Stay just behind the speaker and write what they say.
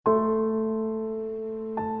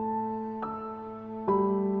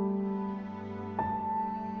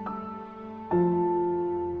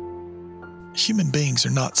Human beings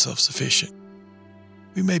are not self-sufficient.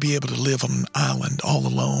 We may be able to live on an island all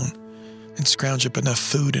alone and scrounge up enough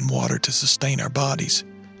food and water to sustain our bodies.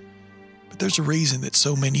 But there's a reason that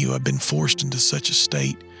so many who have been forced into such a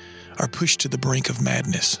state are pushed to the brink of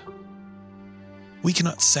madness. We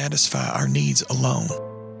cannot satisfy our needs alone.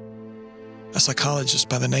 A psychologist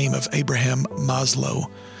by the name of Abraham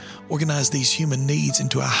Maslow organized these human needs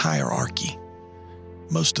into a hierarchy.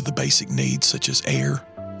 Most of the basic needs, such as air,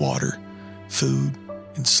 water, food,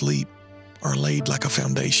 and sleep, are laid like a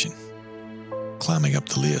foundation. Climbing up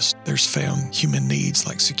the list, there's found human needs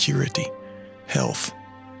like security, health,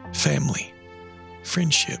 family,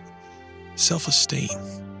 friendship, self-esteem,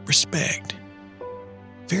 respect,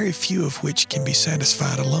 very few of which can be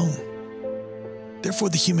satisfied alone. Therefore,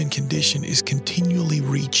 the human condition is continually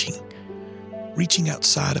reaching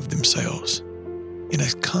outside of themselves in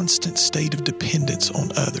a constant state of dependence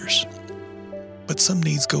on others. But some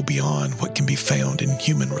needs go beyond what can be found in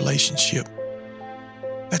human relationship.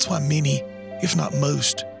 That's why many, if not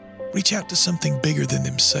most, reach out to something bigger than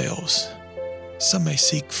themselves. Some may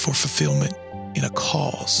seek for fulfillment in a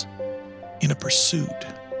cause, in a pursuit,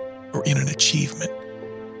 or in an achievement.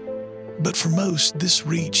 But for most, this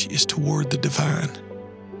reach is toward the divine.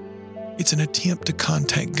 It's an attempt to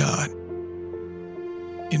contact God.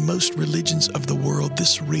 In most religions of the world,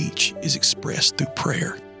 this reach is expressed through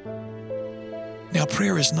prayer. Now,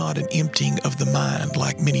 prayer is not an emptying of the mind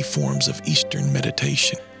like many forms of Eastern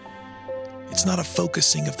meditation. It's not a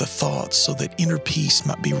focusing of the thoughts so that inner peace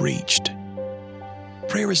might be reached.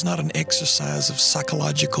 Prayer is not an exercise of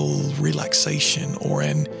psychological relaxation or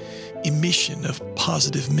an emission of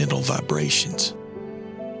positive mental vibrations.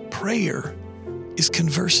 Prayer is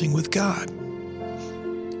conversing with God.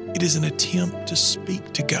 It is an attempt to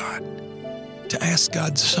speak to God, to ask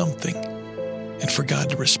God something, and for God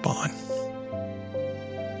to respond.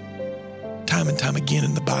 Time and time again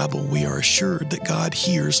in the Bible, we are assured that God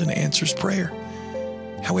hears and answers prayer.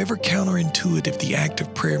 However counterintuitive the act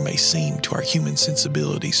of prayer may seem to our human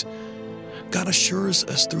sensibilities, God assures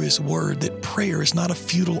us through His Word that prayer is not a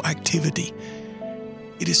futile activity.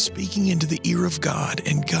 It is speaking into the ear of God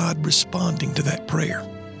and God responding to that prayer.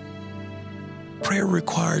 Prayer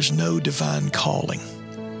requires no divine calling,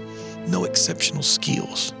 no exceptional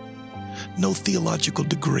skills, no theological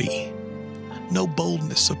degree, no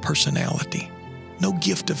boldness of personality, no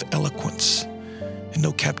gift of eloquence, and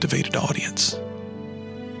no captivated audience.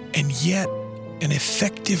 And yet, an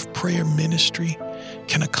effective prayer ministry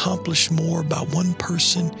can accomplish more by one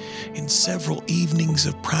person in several evenings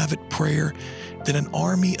of private prayer than an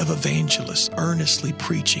army of evangelists earnestly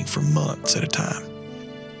preaching for months at a time.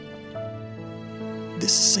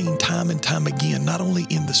 This is seen time and time again, not only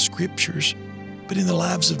in the scriptures, but in the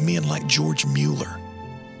lives of men like George Mueller,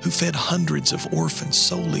 who fed hundreds of orphans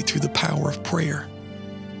solely through the power of prayer,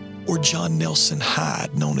 or John Nelson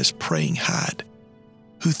Hyde, known as Praying Hyde,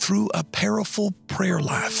 who through a prayerful prayer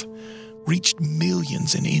life reached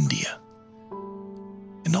millions in India.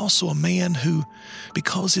 And also a man who,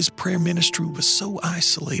 because his prayer ministry was so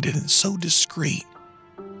isolated and so discreet,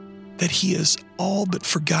 that he is all but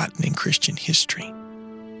forgotten in Christian history.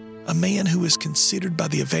 A man who is considered by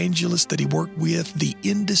the evangelists that he worked with the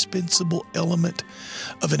indispensable element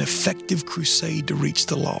of an effective crusade to reach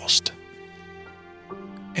the lost.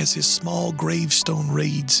 As his small gravestone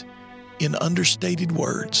reads, in understated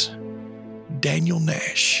words, Daniel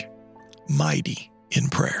Nash, mighty in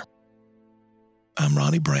prayer. I'm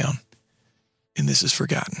Ronnie Brown, and this is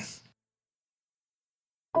Forgotten.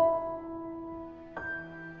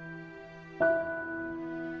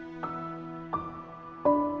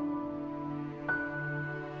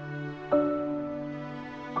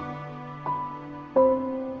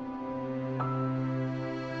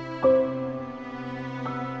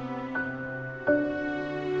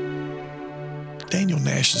 Daniel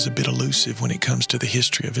Nash is a bit elusive when it comes to the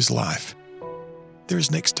history of his life. There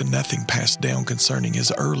is next to nothing passed down concerning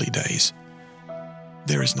his early days.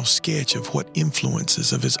 There is no sketch of what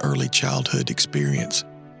influences of his early childhood experience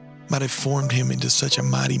might have formed him into such a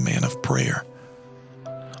mighty man of prayer.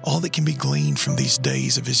 All that can be gleaned from these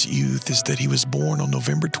days of his youth is that he was born on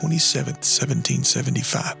November 27,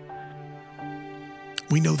 1775.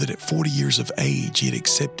 We know that at 40 years of age, he had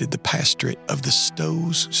accepted the pastorate of the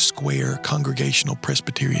Stows Square Congregational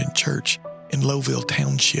Presbyterian Church in Lowville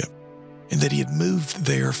Township, and that he had moved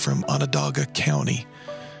there from Onondaga County,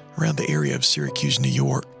 around the area of Syracuse, New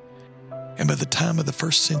York. And by the time of the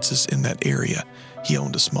first census in that area, he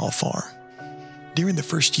owned a small farm. During the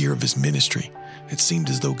first year of his ministry, it seemed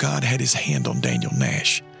as though God had his hand on Daniel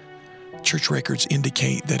Nash. Church records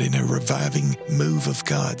indicate that in a reviving move of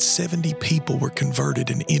God, 70 people were converted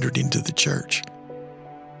and entered into the church.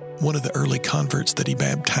 One of the early converts that he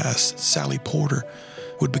baptized, Sally Porter,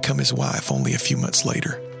 would become his wife only a few months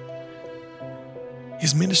later.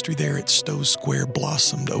 His ministry there at Stowe Square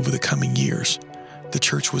blossomed over the coming years. The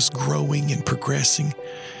church was growing and progressing.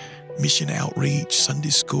 Mission outreach, Sunday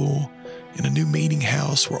school, and a new meeting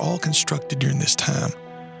house were all constructed during this time.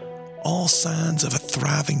 All signs of a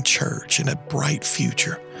thriving church and a bright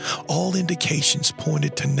future. All indications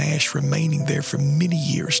pointed to Nash remaining there for many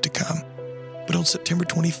years to come. But on September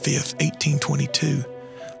 25th, 1822,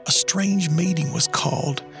 a strange meeting was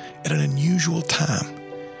called at an unusual time,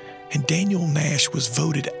 and Daniel Nash was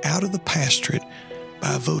voted out of the pastorate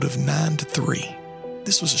by a vote of 9-3.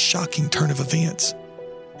 This was a shocking turn of events,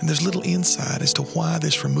 and there's little insight as to why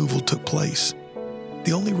this removal took place.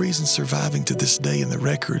 The only reasons surviving to this day in the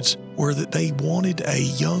records were that they wanted a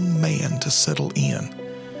young man to settle in.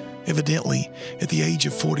 Evidently, at the age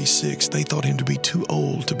of 46, they thought him to be too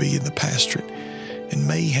old to be in the pastorate and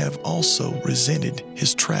may have also resented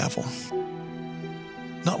his travel.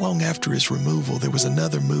 Not long after his removal, there was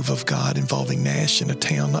another move of God involving Nash in a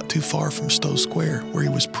town not too far from Stowe Square, where he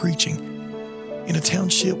was preaching. In a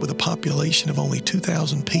township with a population of only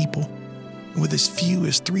 2,000 people, and with as few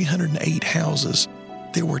as 308 houses,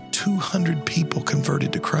 there were 200 people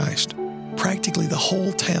converted to Christ. Practically the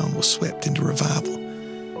whole town was swept into revival.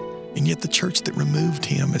 And yet the church that removed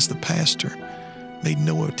him as the pastor made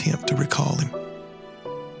no attempt to recall him.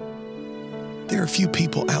 There are few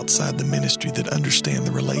people outside the ministry that understand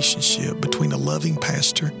the relationship between a loving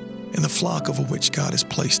pastor and the flock over which God has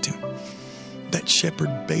placed him. That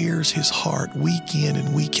shepherd bears his heart week in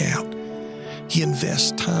and week out. He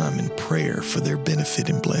invests time in prayer for their benefit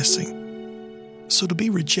and blessing. So to be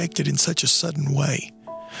rejected in such a sudden way,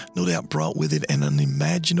 no doubt brought with it an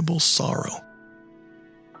unimaginable sorrow.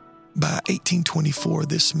 By 1824,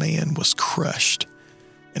 this man was crushed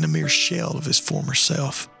and a mere shell of his former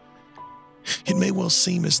self. It may well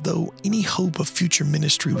seem as though any hope of future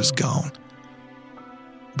ministry was gone.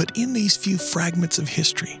 But in these few fragments of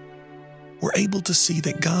history, we're able to see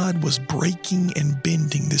that God was breaking and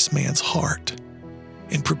bending this man's heart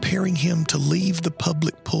and preparing him to leave the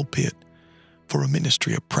public pulpit for a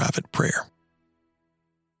ministry of private prayer.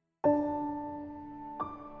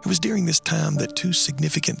 It was during this time that two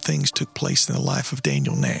significant things took place in the life of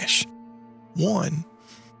Daniel Nash. One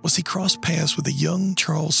was he crossed paths with a young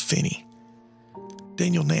Charles Finney.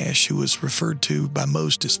 Daniel Nash, who was referred to by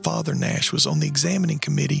most as Father Nash, was on the examining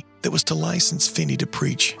committee that was to license Finney to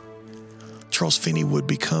preach. Charles Finney would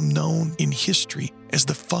become known in history as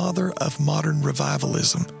the father of modern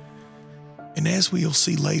revivalism. And as we'll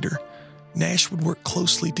see later, Nash would work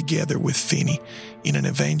closely together with Finney in an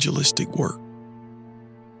evangelistic work.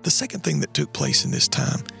 The second thing that took place in this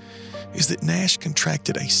time is that Nash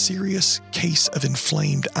contracted a serious case of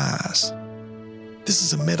inflamed eyes. This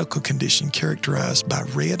is a medical condition characterized by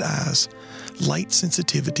red eyes, light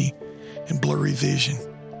sensitivity, and blurry vision.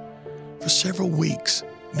 For several weeks,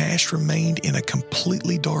 Nash remained in a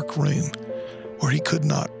completely dark room where he could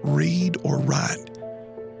not read or write.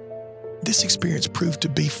 This experience proved to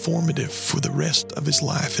be formative for the rest of his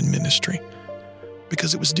life and ministry,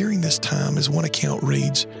 because it was during this time, as one account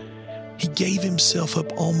reads, he gave himself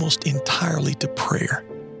up almost entirely to prayer.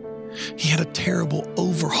 He had a terrible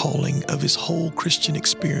overhauling of his whole Christian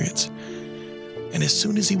experience, and as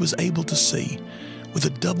soon as he was able to see, with a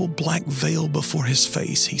double black veil before his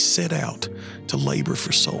face, he set out to labor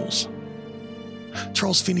for souls.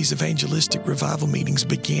 Charles Finney's evangelistic revival meetings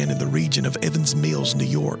began in the region of Evans Mills, New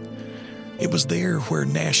York. It was there where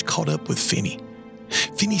Nash caught up with Finney.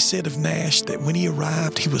 Finney said of Nash that when he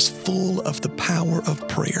arrived, he was full of the power of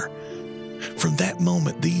prayer. From that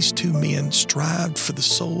moment, these two men strived for the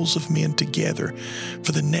souls of men together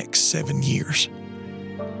for the next 7 years.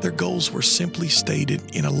 Their goals were simply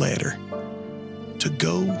stated in a letter: to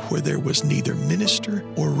go where there was neither minister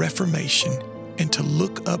or reformation, and to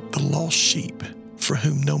look up the lost sheep for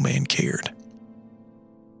whom no man cared.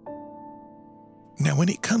 Now, when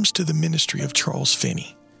it comes to the ministry of Charles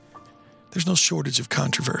Finney, there's no shortage of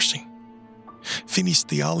controversy. Finney's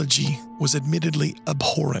theology was admittedly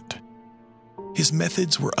abhorrent. His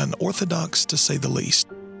methods were unorthodox, to say the least.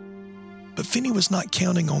 But Finney was not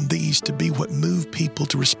counting on these to be what moved people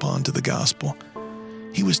to respond to the gospel.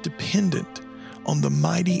 He was dependent on the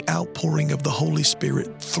mighty outpouring of the Holy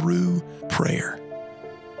Spirit through prayer.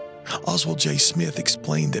 Oswald J. Smith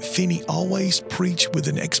explained that Finney always preached with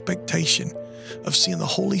an expectation of seeing the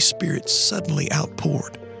Holy Spirit suddenly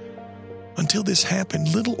outpoured. Until this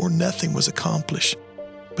happened, little or nothing was accomplished.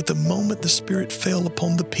 But the moment the Spirit fell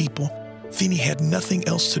upon the people, Finney had nothing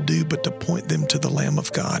else to do but to point them to the Lamb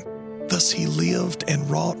of God. Thus he lived and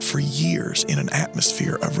wrought for years in an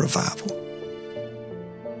atmosphere of revival.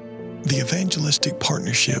 The evangelistic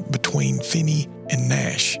partnership between Finney and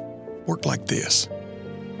Nash worked like this.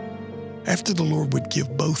 After the Lord would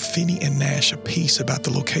give both Finney and Nash a peace about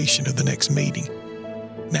the location of the next meeting,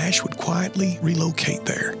 Nash would quietly relocate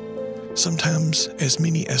there, sometimes as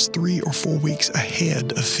many as 3 or 4 weeks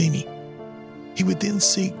ahead of Finney. He would then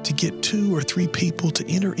seek to get 2 or 3 people to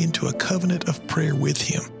enter into a covenant of prayer with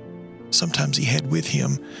him. Sometimes he had with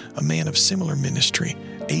him a man of similar ministry,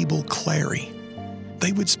 Abel Clary.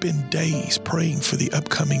 They would spend days praying for the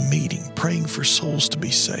upcoming meeting, praying for souls to be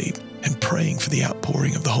saved, and praying for the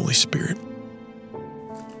outpouring of the Holy Spirit.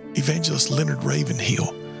 Evangelist Leonard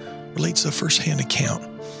Ravenhill relates a first-hand account.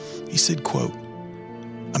 He said, quote,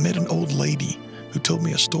 "I met an old lady who told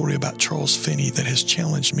me a story about Charles Finney that has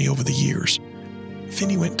challenged me over the years.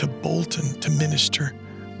 Finney went to Bolton to minister,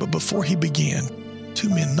 but before he began, 2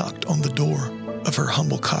 men knocked on the door of her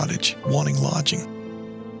humble cottage, wanting lodging.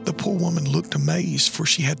 The poor woman looked amazed, for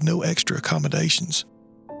she had no extra accommodations.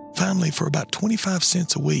 Finally, for about 25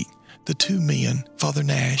 cents a week, the 2 men, Father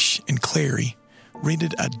Nash and Clary,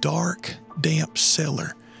 rented a dark, damp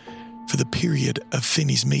cellar for the period of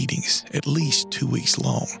Finney's meetings, at least 2 weeks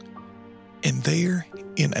long. And there,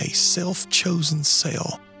 in a self-chosen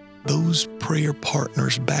cell, those prayer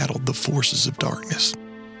partners battled the forces of darkness."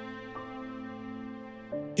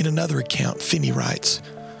 In another account, Finney writes,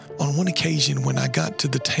 "On one occasion when I got to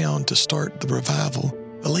the town to start the revival,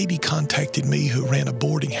 a lady contacted me who ran a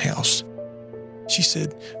boarding house. She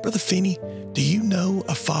said, 'Brother Finney, do you know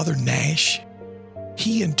a Father Nash?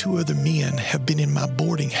 He and 2 other men have been in my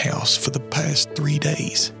boarding house for the past 3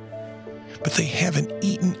 days, but they haven't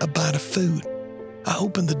eaten a bite of food. I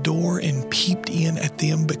opened the door and peeped in at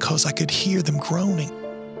them because I could hear them groaning,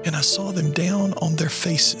 and I saw them down on their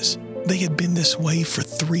faces. They had been this way for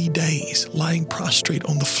 3 days, lying prostrate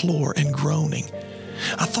on the floor and groaning.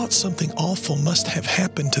 I thought something awful must have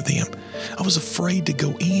happened to them. I was afraid to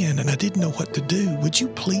go in, and I didn't know what to do. Would you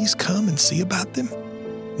please come and see about them?'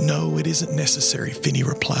 'No, it isn't necessary,' Finney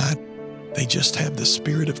replied. 'They just have the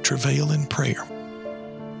spirit of travail and prayer.'"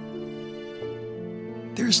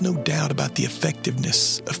 There is no doubt about the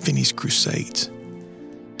effectiveness of Finney's crusades.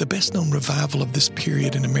 The best-known revival of this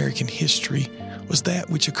period in American history was that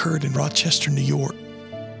which occurred in Rochester, New York.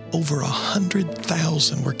 Over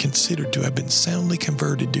 100,000 were considered to have been soundly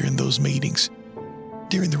converted during those meetings.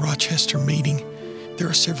 During the Rochester meeting, there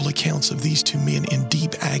are several accounts of these 2 men in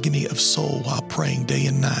deep agony of soul while praying day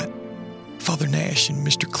and night. Father Nash and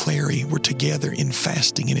Mr. Clary were together in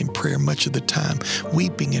fasting and in prayer much of the time,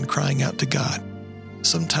 weeping and crying out to God.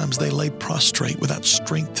 Sometimes they lay prostrate without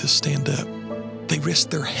strength to stand up. They risked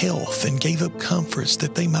their health and gave up comforts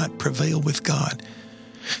that they might prevail with God.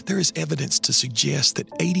 There is evidence to suggest that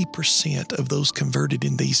 80% of those converted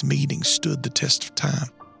in these meetings stood the test of time,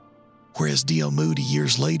 whereas D.L. Moody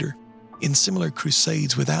years later, in similar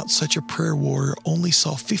crusades without such a prayer warrior, only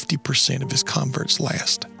saw 50% of his converts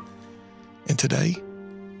last. And today,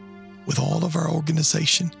 with all of our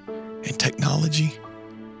organization and technology,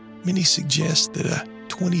 many suggest that a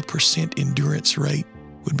 20% endurance rate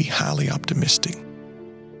would be highly optimistic.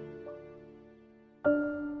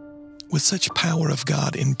 With such power of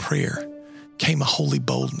God in prayer came a holy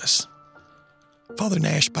boldness. Father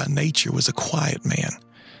Nash by nature was a quiet man,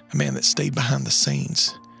 a man that stayed behind the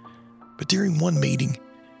scenes. But during one meeting,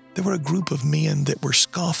 there were a group of men that were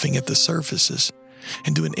scoffing at the services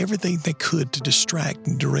and doing everything they could to distract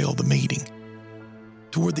and derail the meeting.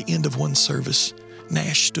 Toward the end of one service,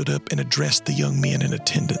 Nash stood up and addressed the young men in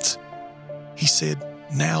attendance. He said,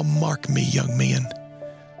 "Now mark me, young men.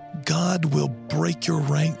 God will break your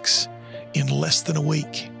ranks in less than a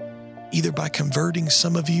week, either by converting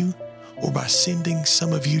some of you or by sending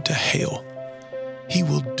some of you to hell. He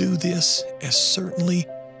will do this as certainly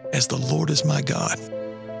as the Lord is my God."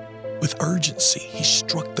 With urgency, he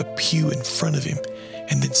struck the pew in front of him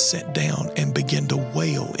and then sat down and began to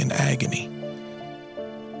wail in agony.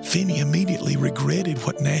 Finney immediately regretted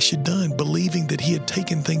what Nash had done, believing that he had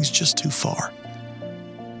taken things just too far.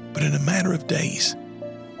 But in a matter of days,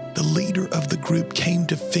 the leader of the group came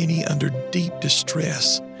to Finney under deep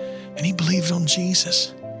distress, and he believed on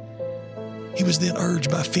Jesus. He was then urged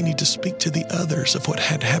by Finney to speak to the others of what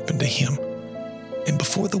had happened to him. And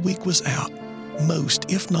before the week was out, most,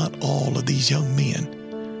 if not all, of these young men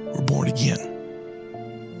were born again.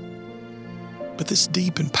 But this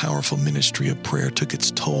deep and powerful ministry of prayer took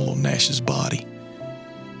its toll on Nash's body.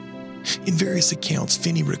 In various accounts,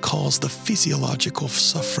 Finney recalls the physiological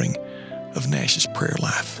suffering of Nash's prayer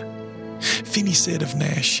life. Finney said of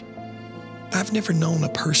Nash, I've never known a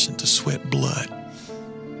person to sweat blood,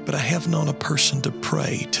 but I have known a person to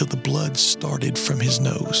pray till the blood started from his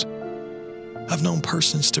nose. I've known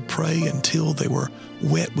persons to pray until they were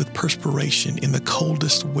wet with perspiration in the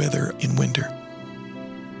coldest weather in winter.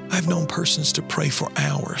 I've known persons to pray for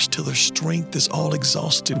hours till their strength is all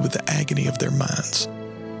exhausted with the agony of their minds.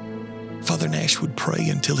 Father Nash would pray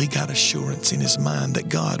until he got assurance in his mind that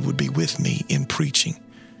God would be with me in preaching,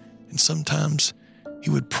 and sometimes he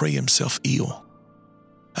would pray himself ill.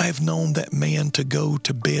 I have known that man to go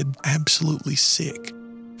to bed absolutely sick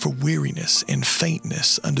for weariness and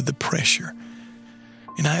faintness under the pressure,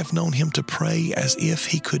 and I have known him to pray as if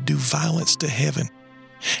he could do violence to heaven,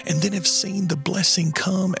 and then have seen the blessing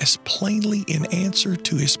come as plainly in answer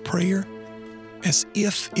to his prayer as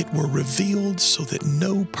if it were revealed so that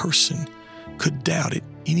no person could doubt it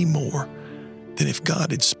any more than if God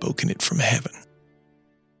had spoken it from heaven.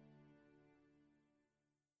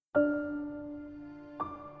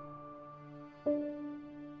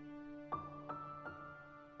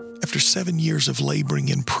 After 7 years of laboring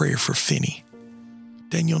in prayer for Finney,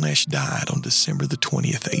 Daniel Nash died on December the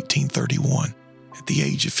 20th, 1831, at the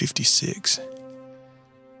age of 56.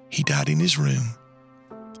 He died in his room,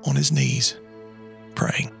 on his knees,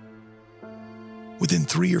 praying. Within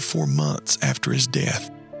 3 or 4 months after his death,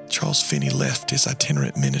 Charles Finney left his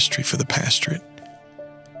itinerant ministry for the pastorate.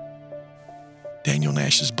 Daniel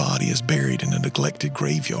Nash's body is buried in a neglected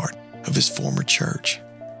graveyard of his former church,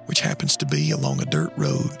 which happens to be along a dirt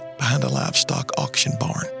road behind a livestock auction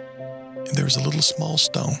barn. And there is a little small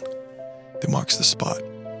stone that marks the spot.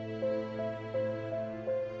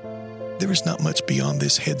 There is not much beyond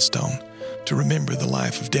this headstone to remember the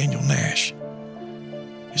life of Daniel Nash.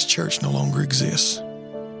 His church no longer exists.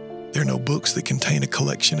 There are no books that contain a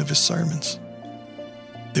collection of his sermons.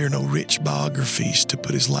 There are no rich biographies to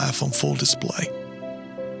put his life on full display.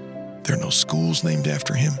 There are no schools named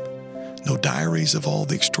after him, no diaries of all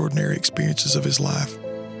the extraordinary experiences of his life.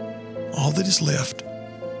 All that is left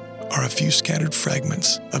are a few scattered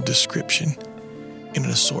fragments of description in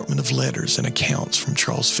an assortment of letters and accounts from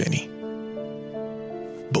Charles Finney.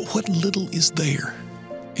 But what little is there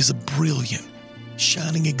is a brilliant,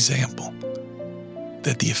 shining example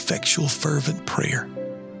that the effectual, fervent prayer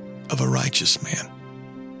of a righteous man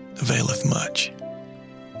availeth much.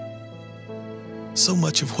 So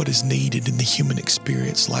much of what is needed in the human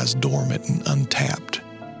experience lies dormant and untapped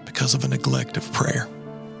because of a neglect of prayer.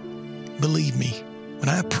 Believe me, when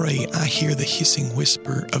I pray, I hear the hissing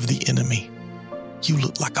whisper of the enemy. You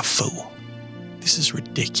look like a fool. This is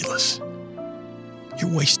ridiculous.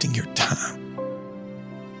 You're wasting your time.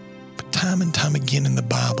 But time and time again in the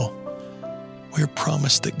Bible, we are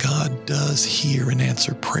promised that God does hear and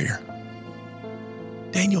answer prayer.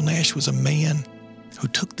 Daniel Nash was a man who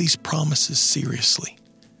took these promises seriously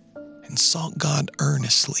and sought God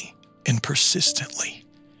earnestly and persistently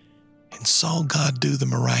and saw God do the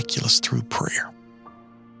miraculous through prayer.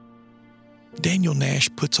 Daniel Nash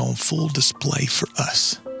puts on full display for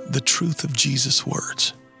us the truth of Jesus'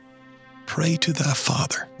 words. Pray to thy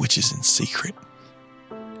Father which is in secret,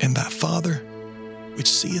 and thy Father which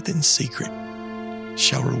seeth in secret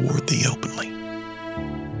shall reward thee openly.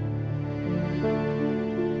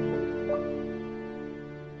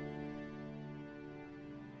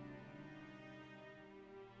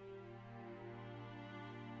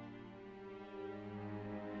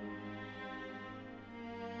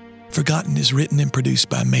 Forgotten is written and produced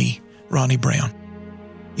by me, Ronnie Brown.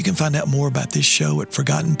 You can find out more about this show at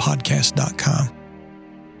ForgottenPodcast.com.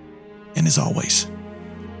 And as always,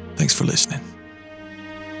 thanks for listening.